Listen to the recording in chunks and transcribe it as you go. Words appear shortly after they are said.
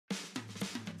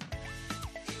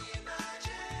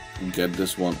get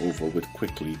this one over with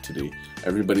quickly today.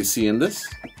 Everybody seeing this?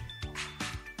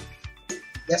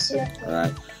 Yes, sir. All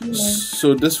right.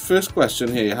 So this first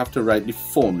question here, you have to write the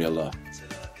formula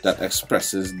that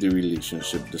expresses the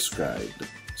relationship described.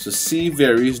 So C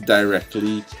varies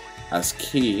directly as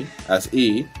K as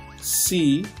A.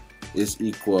 C is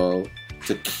equal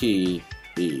to K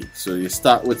A. So you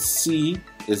start with C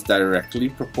is directly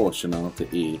proportional to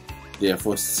A.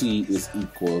 Therefore, C is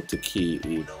equal to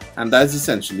KA. And that's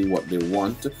essentially what they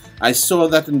want. I saw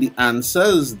that in the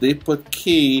answers, they put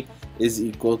K is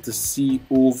equal to C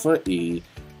over A.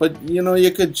 But, you know, you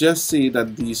could just say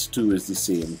that these two is the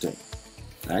same thing.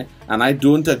 Right? And I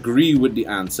don't agree with the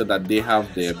answer that they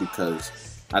have there, because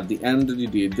at the end of the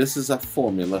day, this is a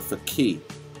formula for K.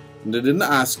 And they didn't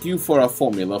ask you for a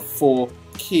formula for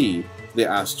K. They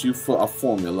asked you for a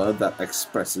formula that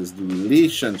expresses the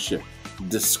relationship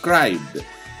described.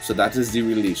 So that is the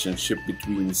relationship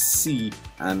between C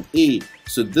and A.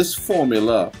 So this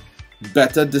formula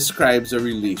better describes a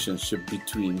relationship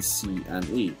between C and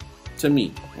A, to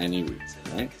me anyway,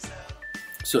 right?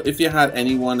 So if you had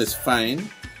anyone is fine.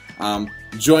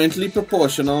 Jointly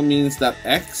proportional means that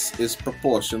X is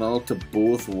proportional to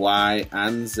both Y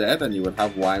and Z, and you would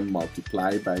have Y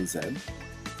multiplied by Z.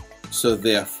 So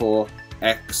therefore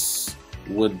X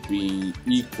would be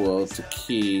equal to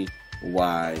K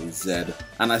Y, Z.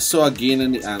 And I saw again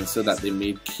in the answer that they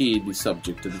made K the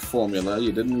subject to the formula.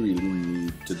 You didn't really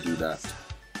need to do that.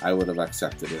 I would have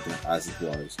accepted it as it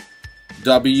was.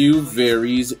 W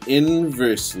varies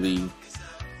inversely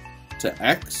to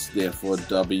X, therefore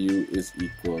W is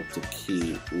equal to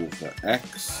K over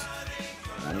X.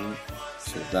 Right?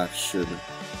 So that should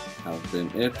have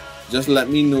been it. Just let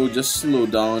me know, just slow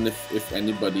down if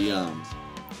anybody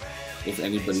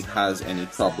has any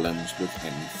problems with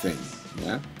anything.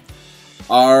 Yeah.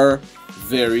 R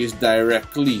varies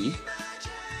directly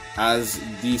as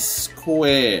the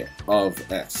square of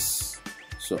S.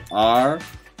 So R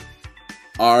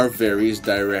varies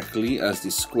directly as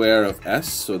the square of S.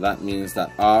 So that means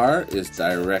that R is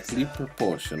directly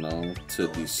proportional to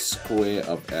the square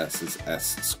of S is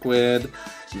S squared.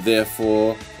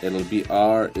 Therefore, it'll be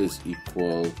R is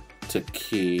equal to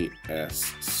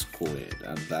KS squared,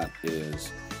 and that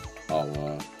is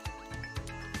our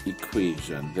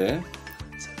equation there.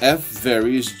 F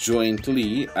varies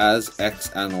jointly as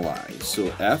X and Y.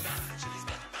 So F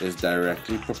is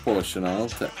directly proportional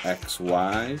to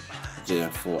XY.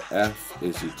 Therefore, F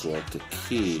is equal to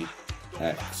KXY.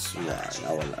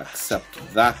 I will accept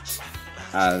that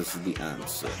as the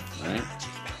answer, right?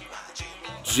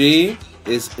 J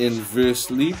is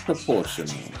inversely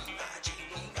proportional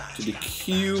to the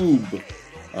cube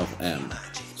of M.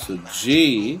 So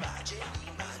J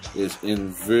is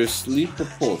inversely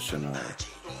proportional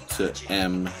to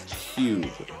M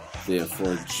cubed.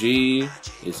 Therefore, J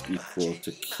is equal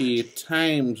to K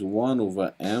times 1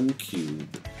 over M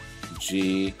cubed.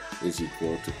 J is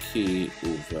equal to K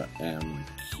over M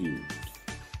cubed.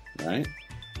 Right?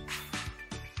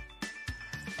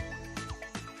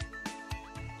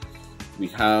 We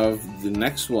have the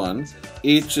next one.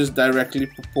 H is directly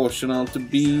proportional to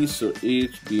B, so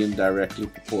H being directly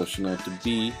proportional to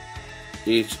B,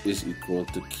 H is equal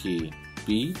to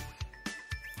KB.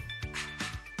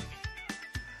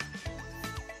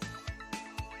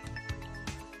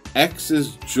 X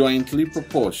is jointly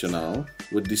proportional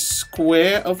with the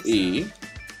square of A,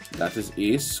 that is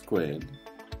A squared,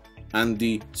 and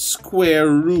the square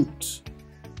root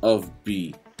of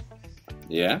B.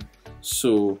 Yeah?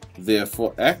 So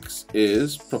therefore X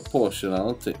is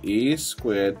proportional to A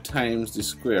squared times the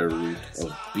square root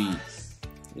of B.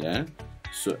 Yeah?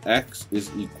 So X is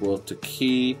equal to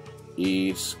K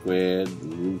A squared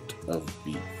root of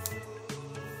B.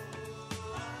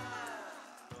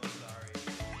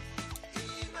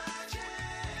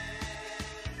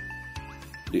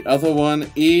 The other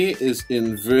one, A is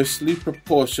inversely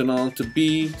proportional to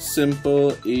B.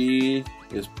 Simple. A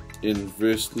is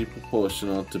inversely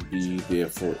proportional to B,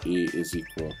 therefore A is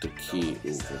equal to K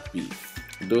over B.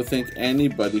 I don't think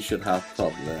anybody should have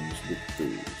problems with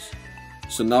those.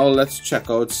 So now let's check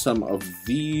out some of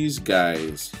these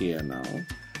guys here now.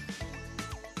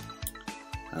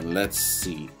 And let's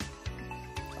see.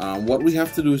 What we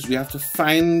have to do is we have to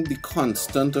find the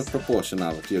constant of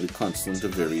proportionality, or the constant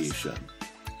of variation.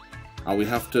 And we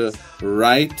have to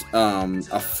write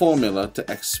a formula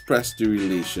to express the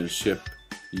relationship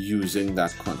using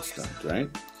that constant, right?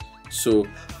 So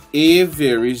A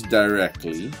varies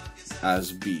directly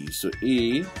as B. So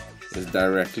A is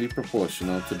directly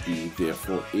proportional to B,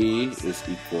 therefore A is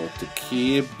equal to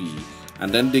KB.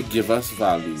 And then they give us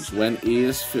values. When A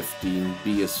is 15,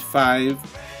 B is 5.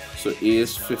 So A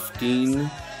is 15,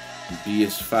 B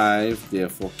is 5,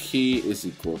 therefore K is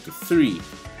equal to 3.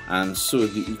 And so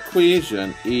the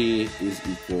equation A is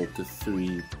equal to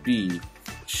 3B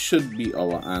should be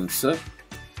our answer.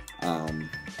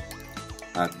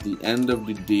 At the end of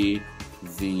the day,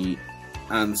 the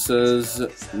answers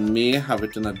may have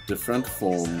it in a different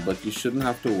form, but you shouldn't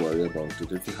have to worry about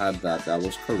it. If you had that, that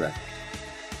was correct.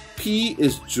 P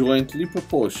is jointly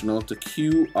proportional to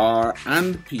Q, R,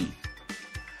 and P.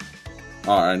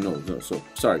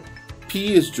 Sorry.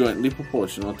 P is jointly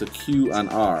proportional to Q and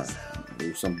R.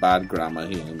 There's some bad grammar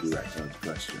here in the right answer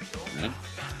question. Right?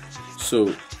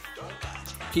 So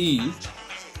P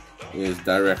is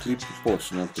directly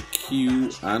proportional to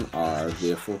Q and R,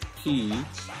 therefore P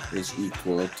is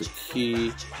equal to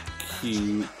K,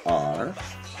 Q, R.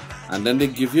 And then they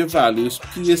give you values.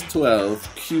 P is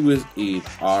 12, Q is 8,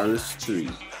 R is 3.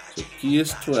 So P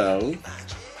is 12,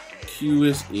 Q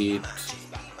is 8,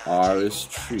 R is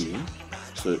 3.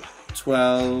 So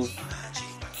 12,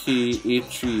 K, 8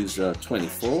 3s are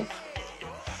 24.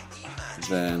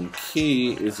 Then K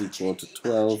is equal to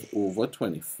 12 over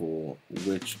 24,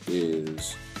 which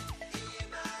is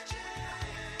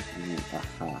a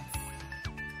half.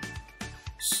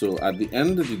 So at the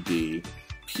end of the day,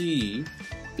 P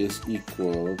is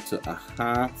equal to a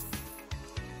half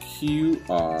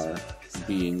QR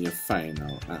being your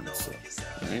final answer,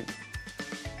 right?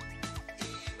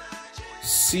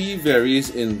 C varies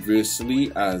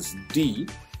inversely as D.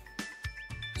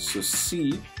 So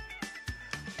C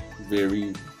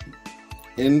vary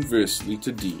inversely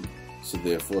to D. So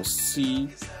therefore C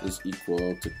is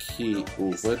equal to K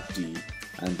over D.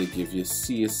 And they give you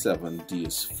C is 7, D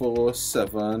is 4.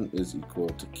 7 is equal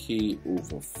to K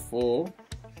over 4.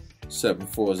 7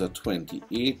 4s are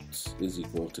 28 is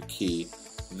equal to K.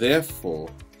 Therefore,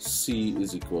 C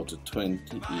is equal to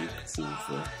 28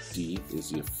 over D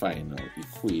is your final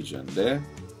equation there.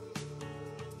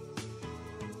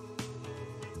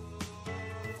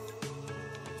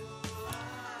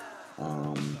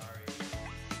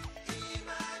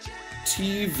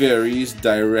 T varies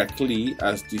directly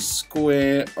as the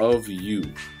square of U.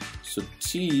 So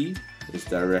T is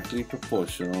directly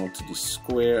proportional to the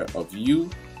square of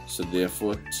U. So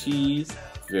therefore T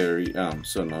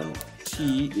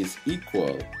T is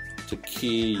equal to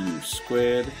KU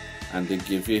squared, and they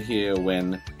give you here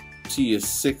when T is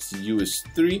 6, U is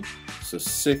 3. So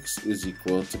 6 is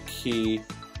equal to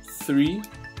K3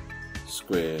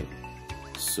 squared.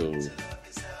 So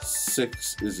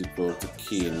 6 is equal to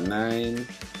K9,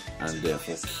 and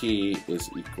therefore K is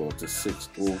equal to 6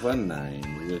 over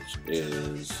 9, which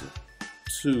is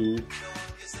 2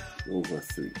 over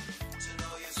 3.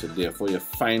 So therefore your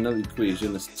final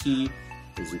equation is T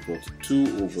is equal to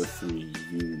 2 over 3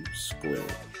 U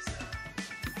squared.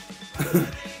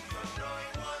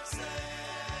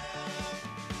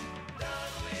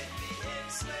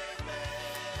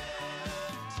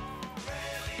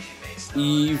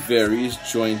 E varies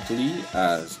jointly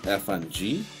as F and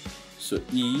G. So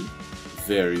E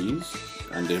varies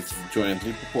and they're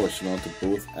jointly proportional to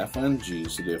both F and G.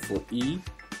 So therefore E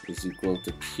is equal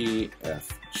to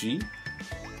KFG.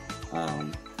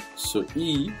 So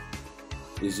E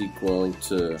is equal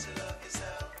to,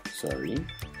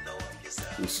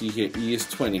 you see here E is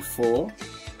 24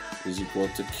 is equal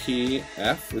to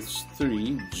KF, which is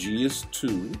 3, G is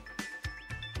 2.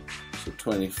 So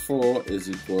 24 is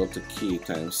equal to K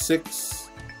times 6.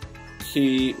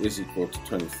 K is equal to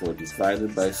 24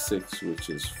 divided by 6, which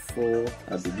is 4,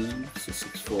 I believe. So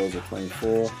 6 4s are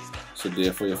 24. So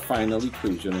therefore your final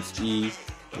equation is E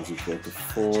is equal to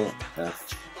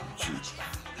 4FG.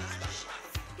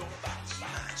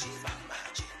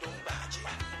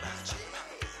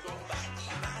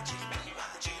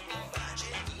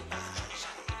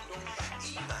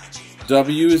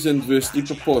 W is inversely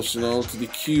proportional to the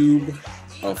cube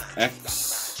of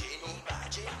x,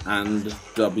 and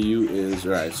W is,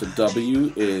 right, so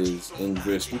W is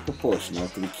inversely proportional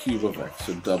to the cube of x.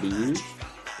 So W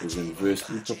is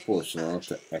inversely proportional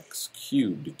to x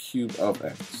cubed, the cube of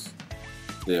x.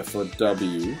 Therefore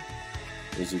W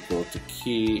is equal to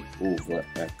K over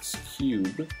x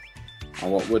cubed.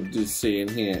 And what we're saying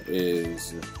here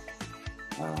is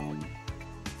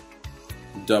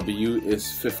W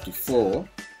is 54,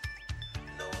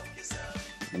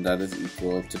 and that is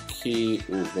equal to K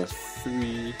over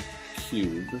 3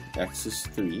 cubed. X is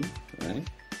 3, right?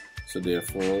 So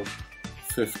therefore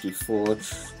 54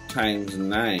 times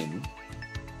 9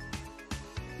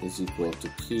 is equal to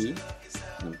K,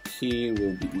 and K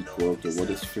will be equal to, what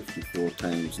is 54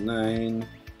 times 9?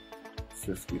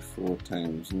 54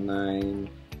 times 9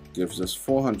 gives us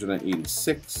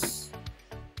 486.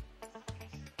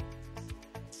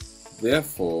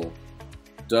 Therefore,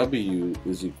 W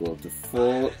is equal to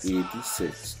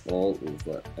 486 all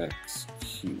over X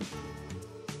cubed.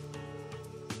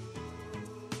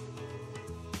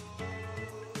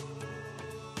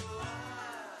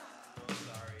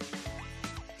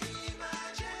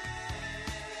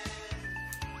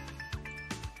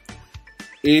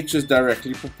 H is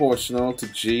directly proportional to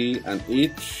J, and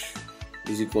H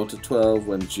is equal to 12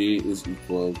 when J is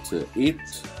equal to 8.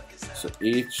 So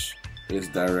H is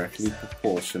directly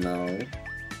proportional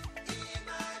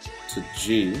to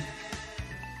J.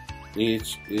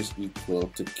 H is equal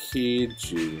to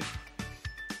KJ.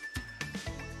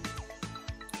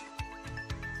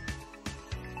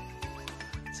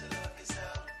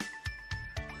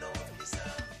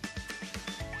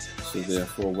 So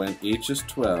therefore, when H is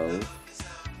 12,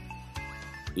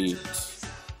 8,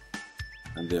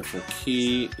 and therefore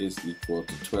K is equal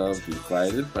to 12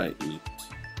 divided by 8.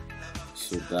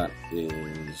 So that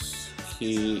is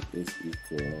K is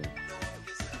equal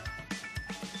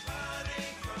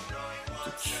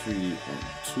to 3 and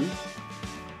 2.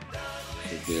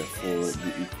 So therefore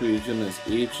the equation is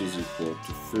H is equal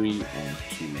to 3 and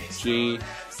 2J.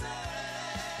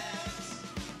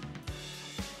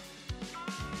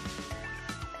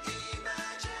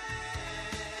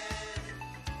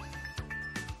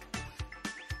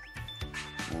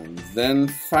 And then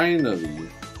finally,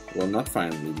 well, not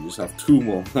finally, we just have two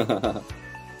more.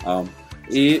 A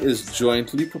is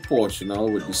jointly proportional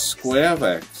with the square of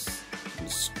x and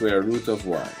the square root of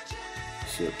y.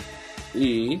 So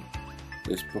A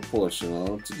is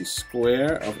proportional to the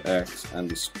square of x and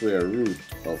the square root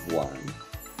of y.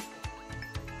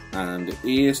 And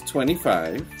A is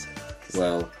 25.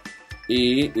 Well, A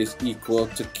is equal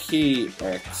to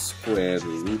kx squared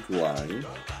root y.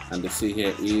 And they say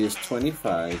here A is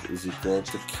 25 is equal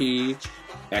to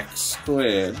kx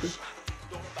squared.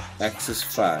 X is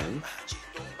 5.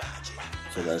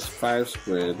 So that's 5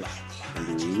 squared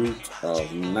and the root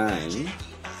of 9.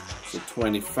 So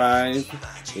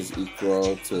 25 is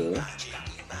equal to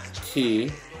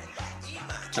k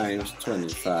times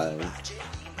 25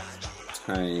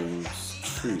 times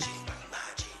 3.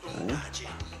 Right?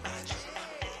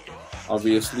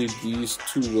 Obviously these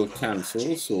two will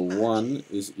cancel, so 1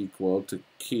 is equal to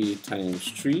k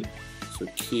times 3, so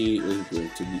k is going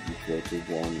to be equal to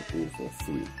 1 over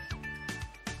 3.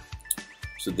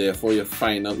 So therefore your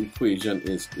final equation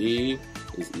is A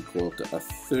is equal to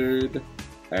 1/3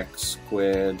 x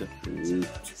squared root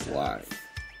y.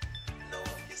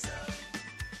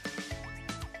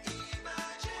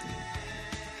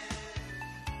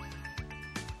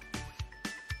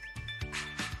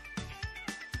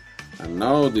 And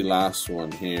now the last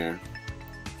one here.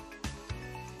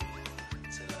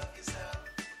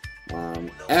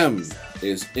 M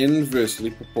is inversely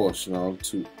proportional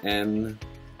to N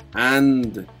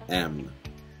and M.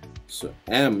 So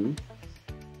M,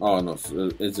 oh no,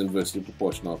 so it's inversely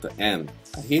proportional to N.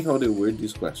 I hate how they word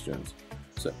these questions.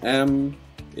 So M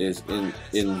is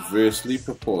inversely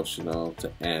proportional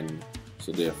to N.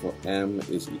 So therefore M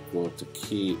is equal to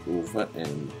K over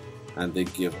N. And they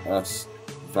give us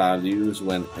values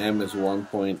when M is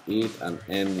 1.8 and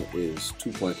N is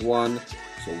 2.1.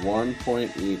 So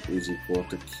 1.8 is equal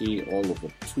to K all over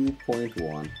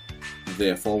 2.1.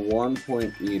 Therefore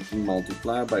 1.8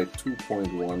 multiplied by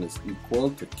 2.1 is equal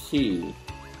to K,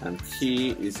 and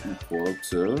K is equal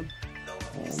to,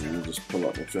 let me just pull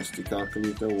up my trusty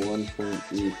calculator,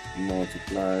 1.8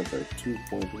 multiplied by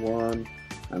 2.1,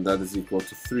 and that is equal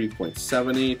to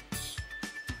 3.78.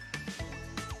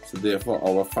 So therefore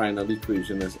our final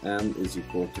equation is M is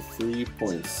equal to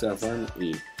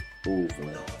 3.78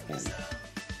 over N.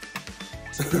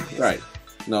 Right,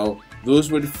 now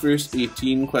those were the first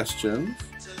 18 questions.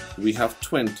 We have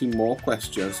 20 more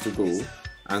questions to go,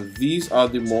 and these are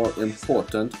the more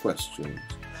important questions.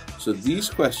 So these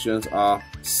questions are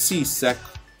CSEC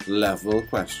level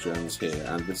questions here,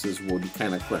 and this is what the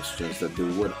kind of questions that they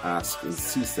would ask in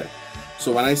CSEC.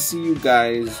 So when I see you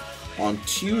guys on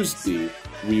Tuesday,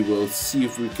 we will see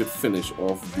if we could finish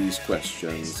off these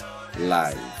questions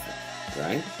live,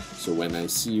 right? So when I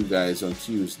see you guys on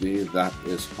Tuesday, that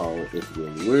is how it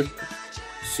will work.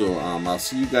 So I'll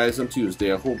see you guys on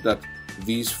Tuesday. I hope that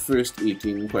these first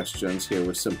 18 questions here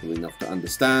were simple enough to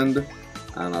understand,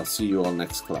 and I'll see you all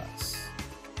next class.